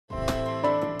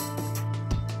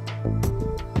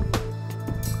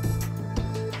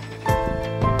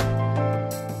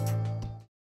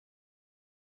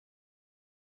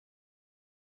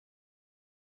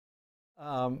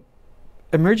Um,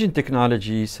 Emerging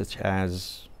technologies such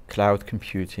as cloud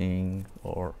computing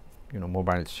or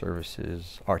mobile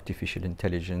services, artificial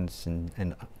intelligence,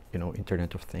 and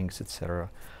Internet of Things,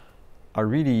 etc., are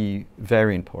really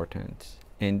very important.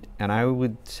 And I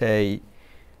would say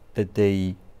that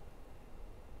we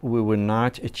will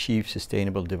not achieve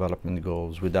sustainable development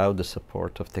goals without the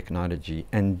support of technology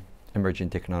and emerging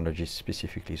technologies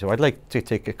specifically. So I'd like to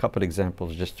take a couple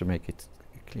examples just to make it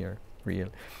clear, real.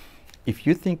 If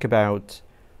you think about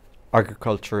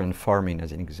agriculture and farming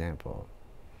as an example,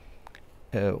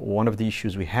 one of the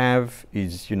issues we have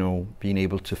is, being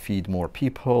able to feed more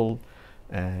people,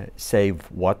 save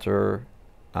water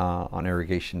on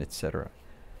irrigation, etc.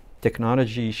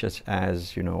 Technology such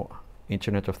as,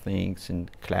 Internet of Things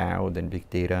and cloud and big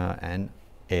data and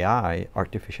AI,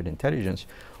 artificial intelligence,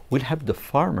 will help the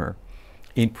farmer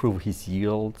improve his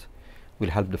yield,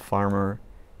 will help the farmer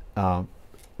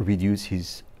reduce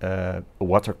his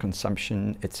water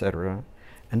consumption, etc.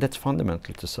 And that's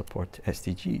fundamental to support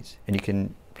SDGs. And you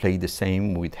can play the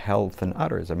same with health and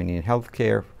others. I mean, in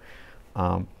healthcare,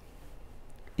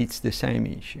 it's the same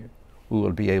issue. We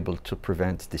will be able to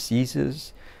prevent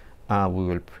diseases. We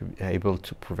will be able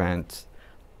to prevent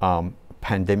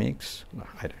pandemics,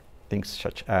 things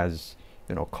such as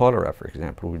cholera, for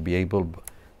example. We'll be able,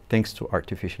 thanks to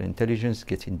artificial intelligence,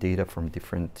 getting data from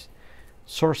different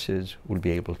sources, we'll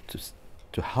be able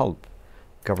to help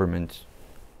government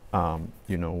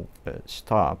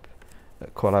stop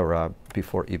cholera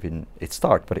before even it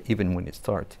starts, but even when it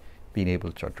starts, being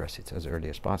able to address it as early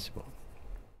as possible.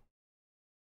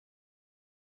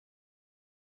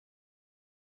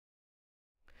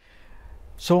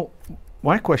 So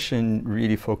my question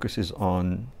really focuses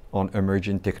on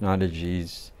emerging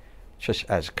technologies such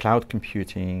as cloud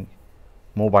computing,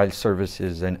 mobile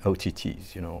services, and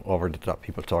OTTs. Over the top,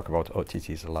 people talk about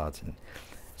OTTs a lot. And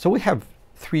so we have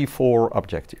 3-4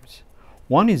 objectives.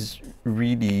 One is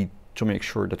really to make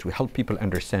sure that we help people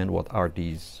understand what are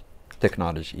these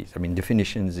technologies. I mean,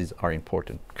 definitions are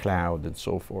important, cloud and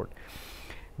so forth.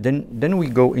 Then we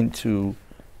go into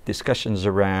discussions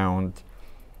around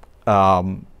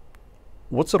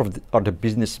what sort of are the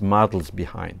business models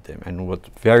behind them, and what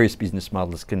various business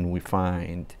models can we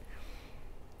find.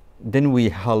 Then we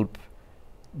help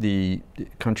the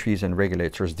countries and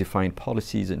regulators define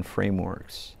policies and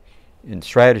frameworks and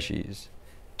strategies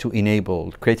to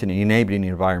create an enabling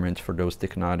environment for those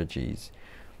technologies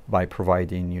by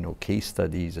providing, case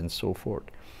studies and so forth.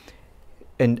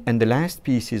 And the last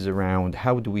piece is around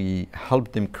how do we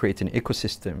help them create an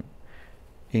ecosystem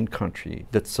in country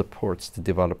that supports the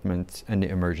development and the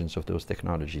emergence of those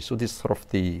technologies. So this is sort of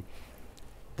the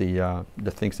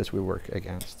things that we work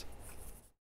against.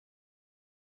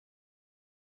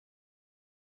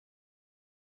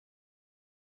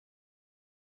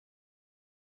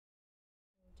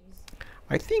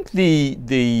 I think we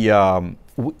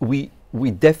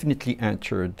definitely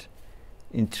entered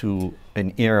into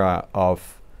an era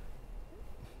of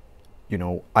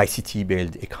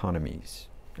ICT-based economies.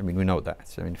 I mean, we know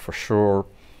that. I mean, for sure,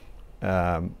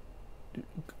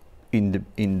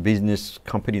 in business,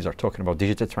 companies are talking about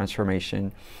digital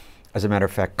transformation. As a matter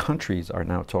of fact, countries are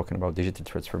now talking about digital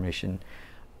transformation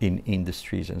in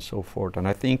industries and so forth. And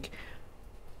I think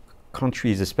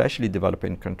countries, especially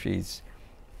developing countries,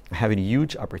 have a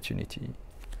huge opportunity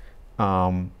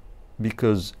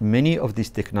because many of these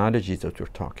technologies that we're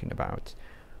talking about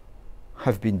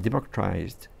have been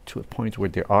democratized to a point where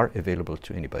they are available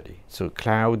to anybody. So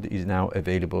cloud is now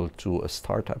available to a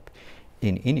startup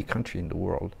in any country in the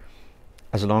world.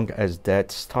 As long as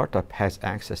that startup has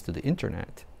access to the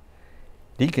internet,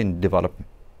 they can develop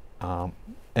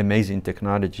amazing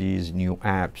technologies, new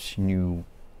apps, new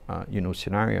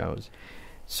scenarios.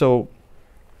 So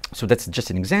that's just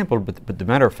an example, but the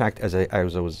matter of fact, as I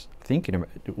was thinking about,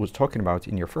 was talking about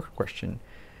in your first question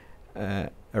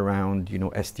around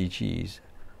SDGs,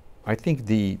 I think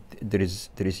there is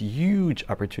huge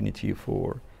opportunity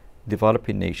for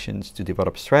developing nations to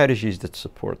develop strategies that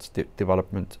supports the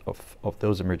development of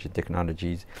those emerging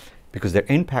technologies, because their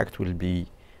impact will be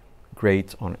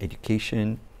great on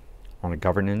education, on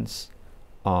governance,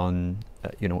 on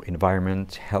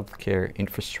environment, healthcare,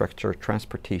 infrastructure,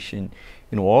 transportation,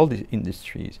 all the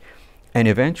industries. And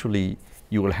eventually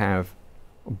you will have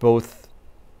both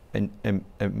a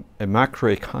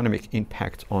macroeconomic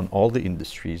impact on all the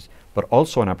industries, but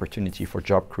also an opportunity for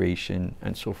job creation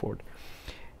and so forth.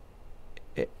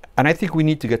 And I think we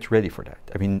need to get ready for that.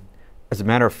 I mean, as a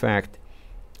matter of fact,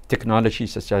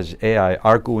 technologies such as AI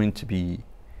are going to be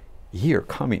here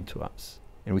coming to us.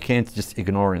 And we can't just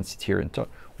ignore and sit here and talk.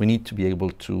 We need to be able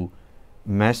to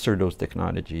master those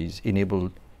technologies,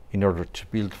 enable in order to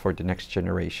build for the next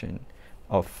generation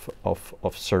of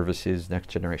services, next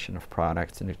generation of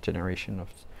products, and next generation of.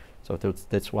 So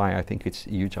that's why I think it's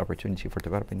a huge opportunity for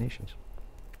developing nations.